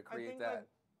happened there to create that?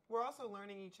 We're also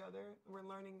learning each other. We're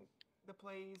learning the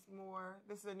plays more.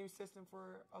 This is a new system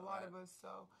for a lot of us,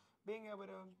 so being able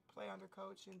to play under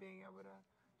coach and being able to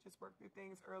just work through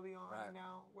things early on. And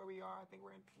now where we are, I think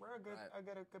we're a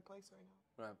good place right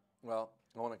now. Right. Well,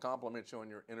 I want to compliment you on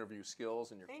your interview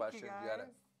skills and your questions. You guys.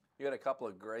 you had a couple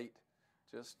of great,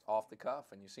 just off the cuff,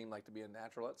 and you seem like to be a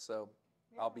natural at. So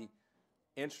I'll be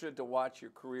interested to watch your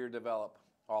career develop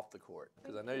off the court,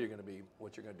 because I know you're going to be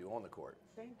what you're going to do on the court.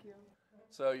 Thank you.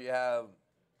 So you have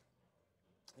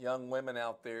young women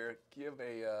out there. Give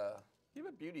a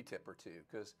beauty tip or two,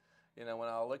 because when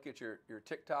I look at your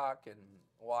TikTok and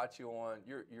watch you on,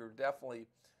 you're definitely,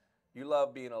 you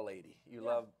love being a lady. You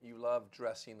love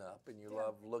dressing up, and you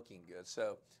love looking good.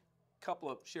 So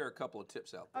share a couple of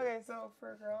tips out there. Okay, so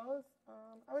for girls,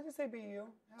 I would just say be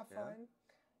you. Have fun.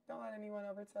 Don't let anyone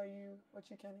ever tell you what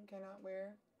you can and cannot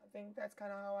wear. I think that's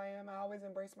kind of how I am. I always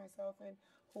embrace myself and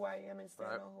who I am and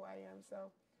stand on who I am.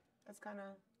 So that's kind of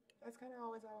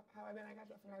always how I've been. I got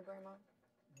that from my grandma.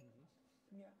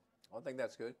 Yeah. Well, I think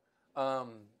that's good.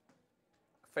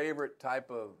 Favorite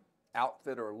type of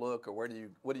outfit or look, or what do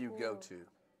you go to?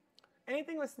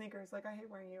 Anything with sneakers. Like, I hate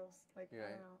wearing heels. Like, I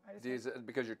don't know. Is it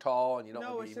because you're tall and you don't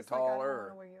want to be even taller? No, it's just like I don't want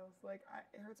to wear heels. Like,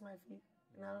 it hurts my feet,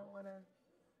 and I don't want to.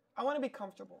 I want to be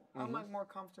comfortable. I'm like more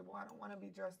comfortable. I don't want to be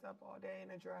dressed up all day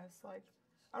in a dress. Like,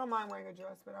 I don't mind wearing a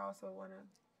dress, but I also want to.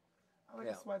 I like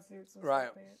a sweatsuit, some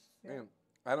sweatpants. Yeah.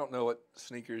 I don't know what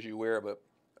sneakers you wear, but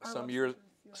some years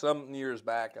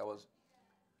back, I was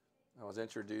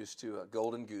introduced to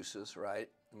Golden Gooses. Right,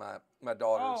 my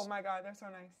daughters. Oh my God, they're so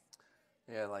nice.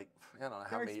 Yeah, like I don't know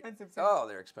how many. They're expensive too. Oh,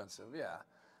 they're expensive. Yeah.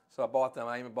 So I bought them.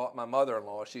 I even bought my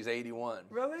mother-in-law. She's 81.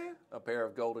 Really? A pair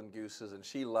of Golden Gooses, and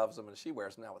she loves them, and she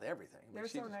wears them now with everything. They're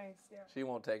so nice. Yeah. She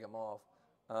won't take them off.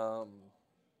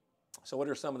 So what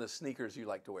are some of the sneakers you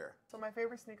like to wear? So my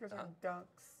favorite sneakers are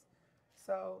Dunks.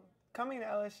 So coming to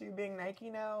LSU, being Nike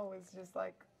now, was just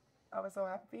like, I was so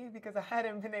happy because I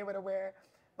hadn't been able to wear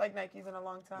like Nikes in a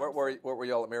long time. What were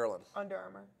y'all at Maryland? Under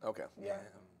Armour. Okay. Yeah.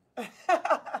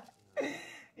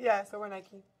 Yeah, so we're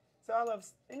Nike. So I love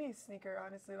any sneaker,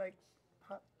 honestly, like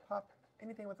pop,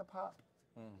 anything with a pop,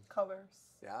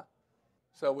 colors. Yeah.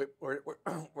 So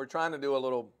we're trying to do a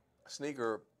little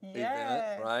sneaker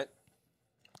event, right?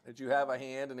 Did you have a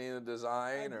hand in any of the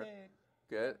design? I did.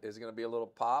 Good. Is it going to be a little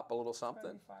pop, a little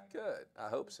something? Good. I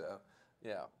hope so.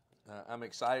 Yeah. I'm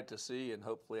excited to see, and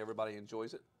hopefully everybody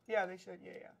enjoys it. Yeah, they should.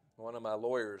 Yeah. One of my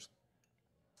lawyers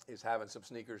is having some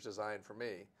sneakers designed for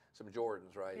me, some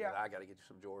Jordans, right? Yeah. And I got to get you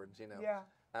some Jordans, Yeah.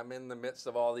 I'm in the midst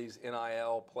of all these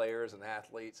NIL players and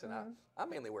athletes, and I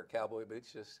mainly wear cowboy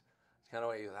boots. Just kind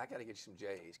of, I got to get you some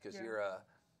J's because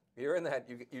you're in that.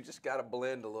 You just got to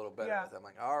blend a little better with them. I'm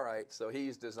like, all right. So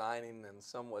he's designing and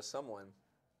someone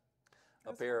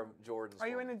a pair of Jordans. Are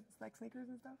you into like sneakers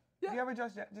and stuff? Yeah. Do you ever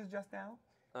just down?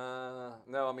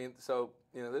 No, I mean, so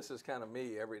this is kind of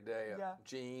me every day.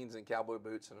 Jeans and cowboy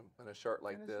boots and a shirt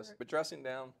like this. But dressing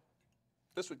down,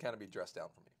 this would kind of be dressed down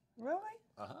for me. Really?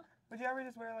 Would you ever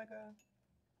just wear like a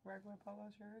regular polo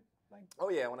shirt? Like? Oh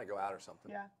yeah, when I go out or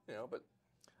something. Yeah. But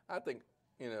I think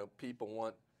people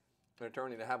want an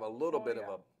attorney to have a little bit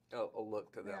of a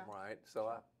look to them, right? So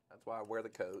that's why I wear the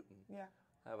coat and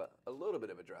have a little bit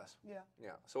of a dress. Yeah.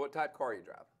 Yeah. So what type of car you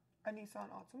drive? A Nissan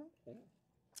Altima.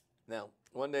 Now,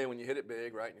 one day when you hit it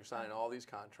big, right, and you're signing all these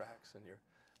contracts, and you're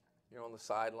on the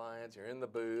sidelines, you're in the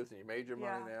booth, and you made your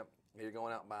money now, you're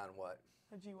going out and buying what?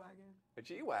 A G-Wagon. A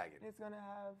G-Wagon. It's going to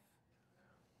have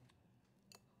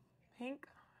pink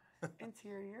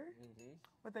interior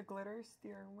with a glitter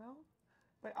steering wheel,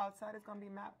 but outside it's going to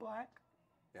be matte black.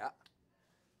 Yeah.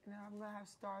 And I'm going to have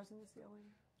stars in the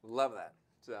ceiling. Love that.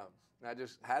 So I've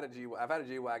had a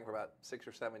G-Wagon for about 6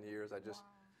 or 7 years. I just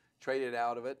traded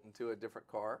out of it into a different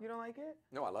car. You don't like it?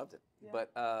 No, I loved it. Yeah.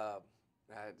 But I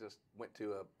just went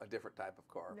to a different type of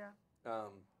car. Yeah.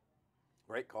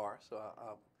 Great car. So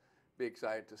I'll be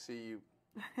excited to see you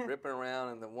ripping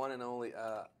around in the one and only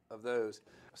of those.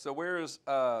 So where's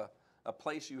a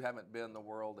place you haven't been in the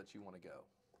world that you want to go?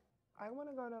 I want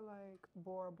to go to like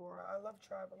Bora Bora. I love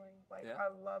traveling. I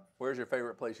love. Where's your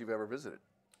favorite place you've ever visited?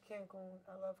 Cancun.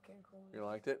 I love Cancun. You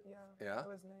liked it? Yeah. Yeah. It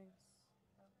was nice.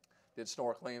 Did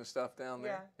snorkeling and stuff down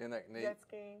there? Yeah. Isn't that neat? Jet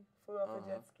skiing. Flew off a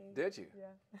jet ski. Did you?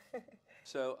 Yeah.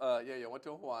 So, you went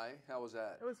to Hawaii. How was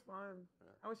that? It was fun.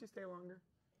 I wish you stay longer.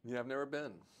 Yeah, I've never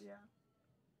been. Yeah.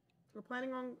 We're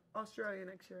planning on Australia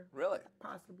next year. Really?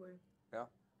 Possibly. Yeah.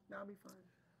 That'll be fun.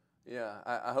 Yeah,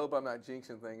 I hope I'm not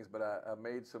jinxing things, but I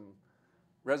made some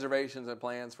reservations and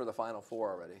plans for the Final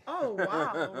Four already. Oh,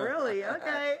 wow. Really?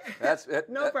 Okay. That's it.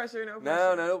 No pressure.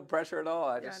 No pressure at all.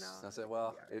 I said,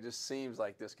 well, Yeah. it just seems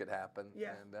like this could happen.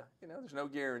 Yeah. And, there's no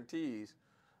guarantees.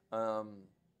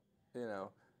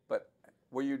 But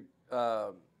will you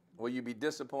be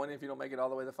disappointed if you don't make it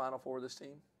all the way to the Final Four of this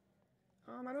team?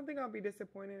 I don't think I'll be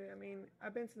disappointed. I mean,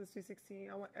 I've been to the Sweet 16.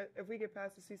 If we get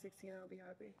past the Sweet 16, I'll be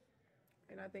happy.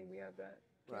 And I think we have that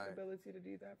capability to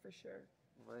do that for sure.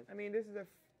 Right. I mean, this is a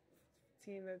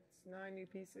team that's 9 new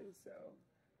pieces, so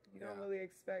you don't really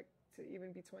expect to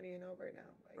even be 20-0 right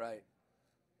now. Right.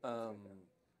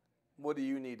 What do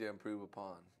you need to improve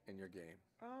upon in your game?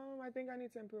 I think I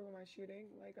need to improve on my shooting.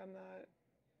 I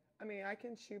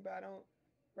can shoot, but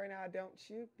right now I don't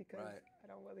shoot because I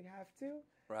don't really have to.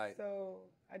 Right. So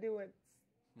I do what's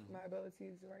my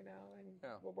abilities right now and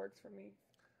what works for me.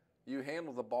 You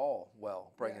handle the ball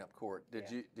well, bringing up court.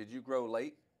 Did you grow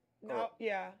late? No,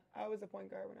 I was a point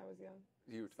guard when I was young.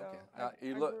 I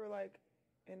grew like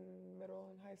in middle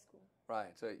and high school.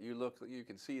 Right. So you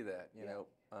can see that.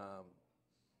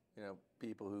 You know,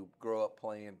 people who grow up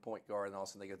playing point guard and all of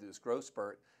a sudden they go through this growth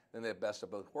spurt. Then they have best of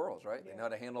both worlds, right? Yeah. They know how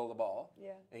to handle the ball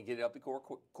and get it up the court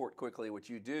quickly, which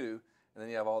you do, and then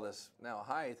you have all this now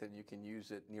height, and you can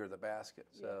use it near the basket.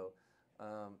 So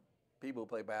people who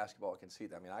play basketball can see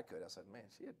that. I mean, I said, man,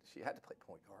 she had to play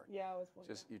point guard. Yeah, I was point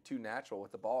guard. You're too natural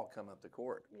with the ball coming up the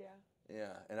court. Yeah.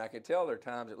 Yeah, and I can tell there are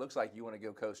times it looks like you want to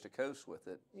go coast to coast with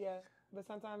it. Yeah, but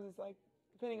sometimes it's like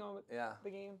depending on the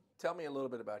game. Tell me a little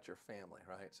bit about your family,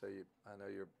 right? So I know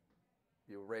you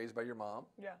were raised by your mom.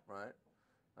 Yeah. Right.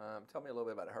 Tell me a little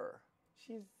bit about her.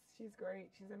 She's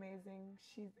great. She's amazing.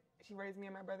 She raised me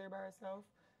and my brother by herself,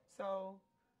 so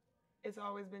it's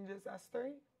always been just us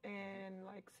three. And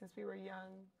like since we were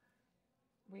young,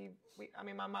 my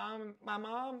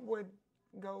mom would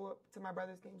go up to my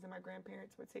brother's games and my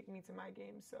grandparents would take me to my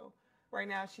games. So right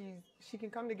now she can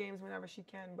come to games whenever she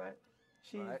can, but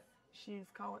she's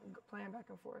playing back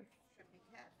and forth.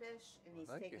 Catfish, and he's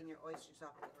taking your oysters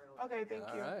off the grill. Okay, thank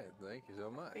you. All right, thank you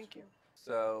so much. Thank you.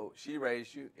 So she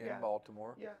raised you in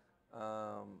Baltimore. Yeah.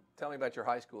 Tell me about your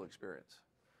high school experience.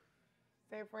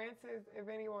 St. Francis, if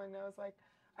anyone knows, I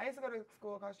used to go to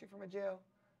school across the street from a jail.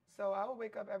 So I would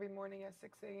wake up every morning at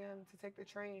 6 a.m. to take the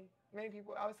train. Many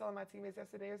people, I was telling my teammates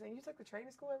yesterday, I was saying, you took the train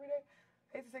to school every day?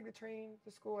 I used to take the train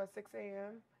to school at 6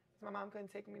 a.m. My mom couldn't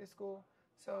take me to school.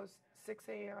 So 6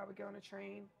 a.m. I would get on the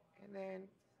train, and then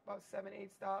about 7,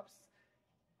 8 stops,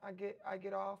 I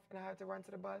get off, and I have to run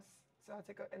to the bus. So I'll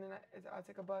take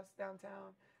a bus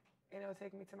downtown, and it'll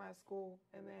take me to my school,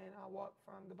 and then I'll walk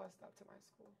from the bus stop to my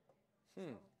school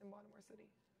in Baltimore City.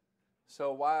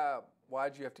 So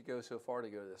why'd you have to go so far to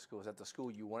go to this school? Is that the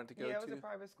school you wanted to go to? Yeah, it was a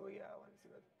private school. Yeah, I wanted to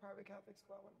go to private Catholic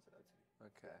school. I wanted to go to.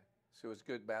 Okay. So it was a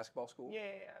good basketball school?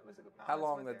 Yeah, it was a good. How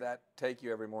long did that take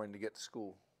you every morning to get to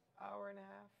school? Hour and a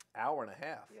half. Hour and a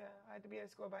half? Yeah, I had to be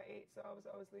at school by 8, so I was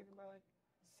always leaving by like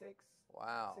 6.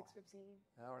 Wow. 6:15.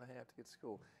 Hour and a half to get to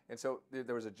school. And so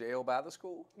there was a jail by the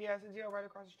school? Yeah, it's a jail right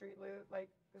across the street. Like,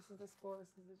 this is the school,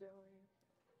 this is the jail right here.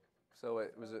 So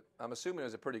I'm assuming it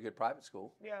was a pretty good private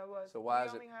school. Yeah, it was. So why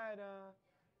is it? We only had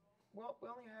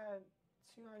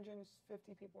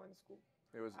 250 people in the school.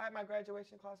 My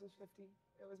graduation class was 50.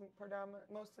 It was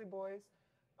mostly boys.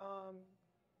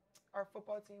 Our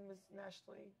football team was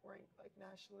nationally ranked, like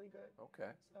nationally good.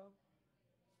 Okay. So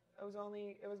it was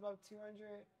about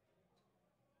 200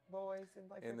 boys and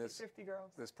like 50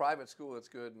 girls. This private school that's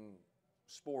good in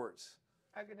sports.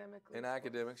 Academically. In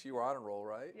academics, you were on a roll,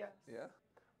 right? Yes. Yeah.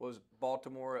 Was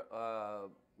Baltimore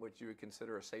what you would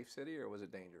consider a safe city, or was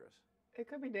it dangerous? It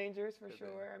could be dangerous for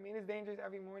sure. I mean, it's dangerous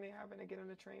every morning having to get on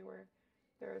the train where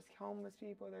there's homeless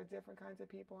people, there's different kinds of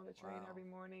people on the train every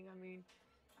morning. I mean,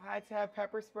 I had to have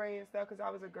pepper spray and stuff because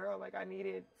I was a girl. Like, I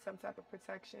needed some type of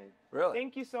protection. Really?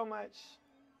 Thank you so much.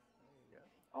 There you go.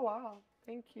 Oh, wow.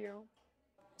 Thank you.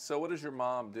 So what does your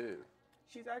mom do?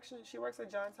 She works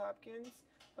at Johns Hopkins,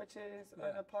 which is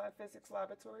an applied physics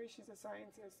laboratory. She's a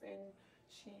scientist, and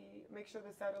she makes sure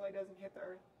the satellite doesn't hit the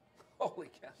Earth.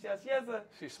 Holy cow.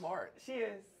 She's smart. She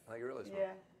is. I think you're really smart.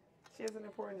 Yeah. She has an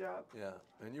important job. Yeah.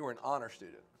 And you were an honor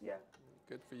student. Yeah.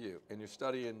 Good for you. And you're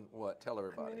studying what? Tell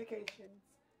everybody. Communications.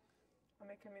 I'm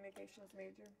a communications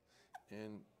major.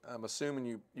 And I'm assuming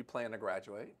you plan to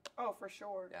graduate. Oh, for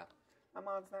sure. Yeah. My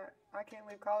mom's not. I can't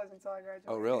leave college until I graduate.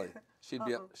 Oh, really?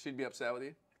 She'd be upset with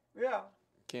you? Yeah.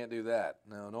 Can't do that.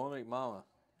 No, don't make mama.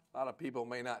 A lot of people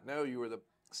may not know you were the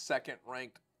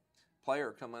second-ranked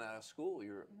player coming out of school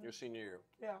your senior year.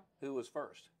 Yeah. Who was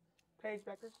first? Paige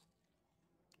Becker.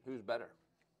 Who's better?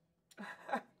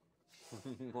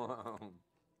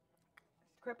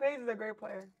 Paige is a great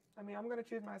player. I mean, I'm going to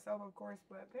choose myself, of course,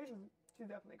 but she's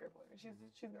definitely a great player.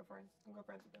 She's good friends. I'm good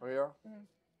friends with her. Oh, you are?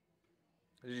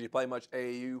 Mm-hmm. Did you play much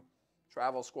AAU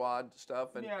travel squad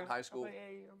stuff in high school? I played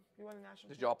AAU. We won the national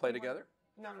Did y'all play together?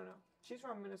 No. She's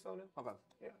from Minnesota. Okay.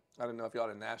 Yeah. I didn't know if y'all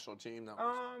had a national team.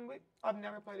 I've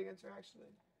never played against her,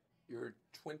 actually. You're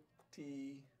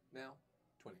 20 now?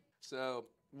 20. So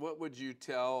what would you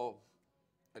tell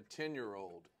a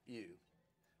 10-year-old you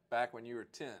back when you were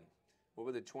 10? What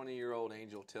would the 20-year-old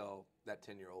Angel tell that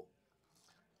 10-year-old?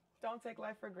 Don't take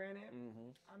life for granted.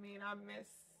 Mm-hmm. I mean, I miss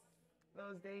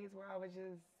those days where I was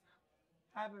just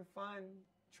having fun,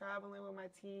 traveling with my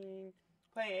team,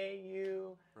 playing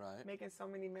AU, Right. making so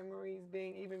many memories,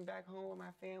 being even back home with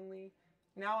my family.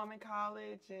 Now I'm in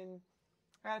college and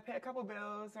I got to pay a couple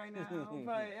bills right now,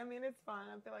 but I mean, it's fun.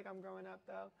 I feel like I'm growing up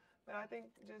though. But I think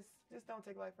just don't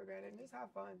take life for granted and just have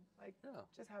fun. Like,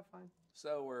 just have fun.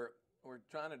 So we're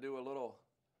trying to do a little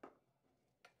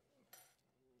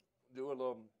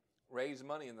raise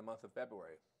money in the month of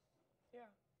February.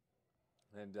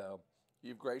 Yeah. And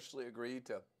you've graciously agreed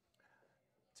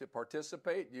to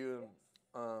participate, you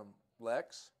and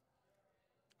Lex.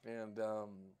 And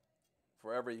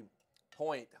for every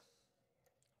point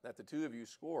that the two of you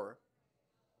score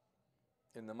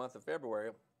in the month of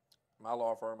February, my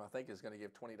law firm, I think, is going to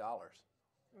give $20.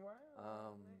 Wow.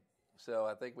 So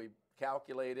I think we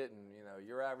calculate it, and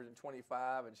you're averaging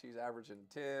 25, and she's averaging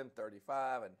 10,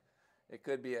 35, and it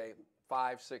could be a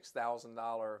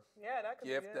 $5,000-$6,000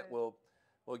 gift that we'll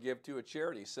give to a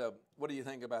charity. So what do you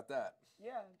think about that?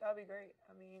 Yeah, that'd be great.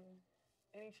 I mean,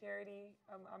 any charity,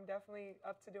 I'm definitely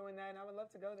up to doing that, and I would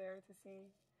love to go there to see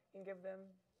and give it to them.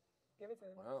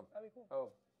 Wow. That'd be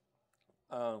cool.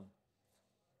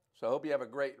 So I hope you have a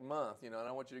great month. I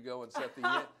don't want you to go and set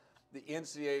the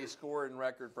NCAA scoring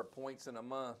record for points in a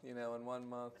month. In 1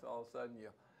 month, all of a sudden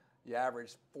you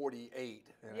average 48.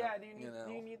 Yeah. Do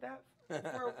you need that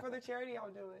for the charity? I'll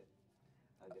do it.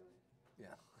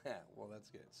 Yeah. Well, that's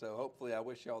good. So hopefully, I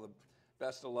wish you all the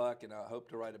best of luck, and I hope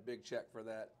to write a big check for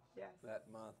that. Yes. That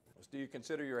month. Do you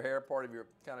consider your hair part of your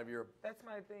That's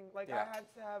my thing. Like, Yeah. I had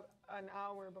to have an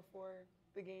hour before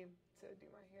the game to do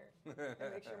my hair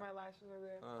and make sure my lashes are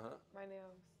there, my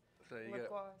nails, So lip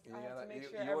gloss. I have to make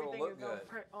sure you wanna everything look is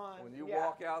good. on. When you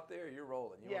walk out there, you're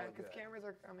rolling. You Yeah, wanna look because good. cameras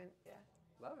are coming. Yeah.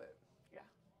 Love it. Yeah.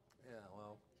 Yeah.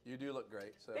 Well, you do look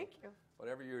great. So Thank you.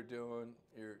 whatever you're doing,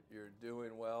 you're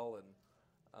doing well, and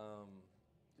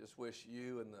just wish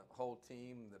you and the whole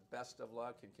team the best of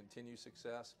luck and continued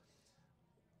success.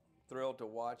 Thrilled to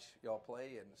watch y'all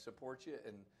play and support you,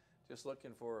 and just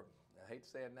looking for, I hate to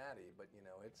say a natty, but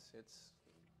it's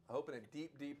hoping a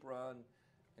deep run,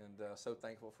 and so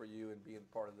thankful for you and being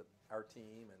part of our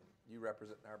team, and you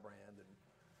representing our brand, and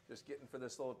just getting for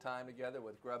this little time together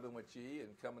with Grubbin with G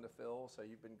and coming to Phil. So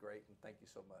you've been great, and thank you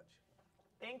so much.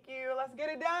 Thank you. Let's get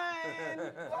it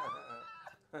done.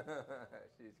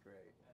 She's great.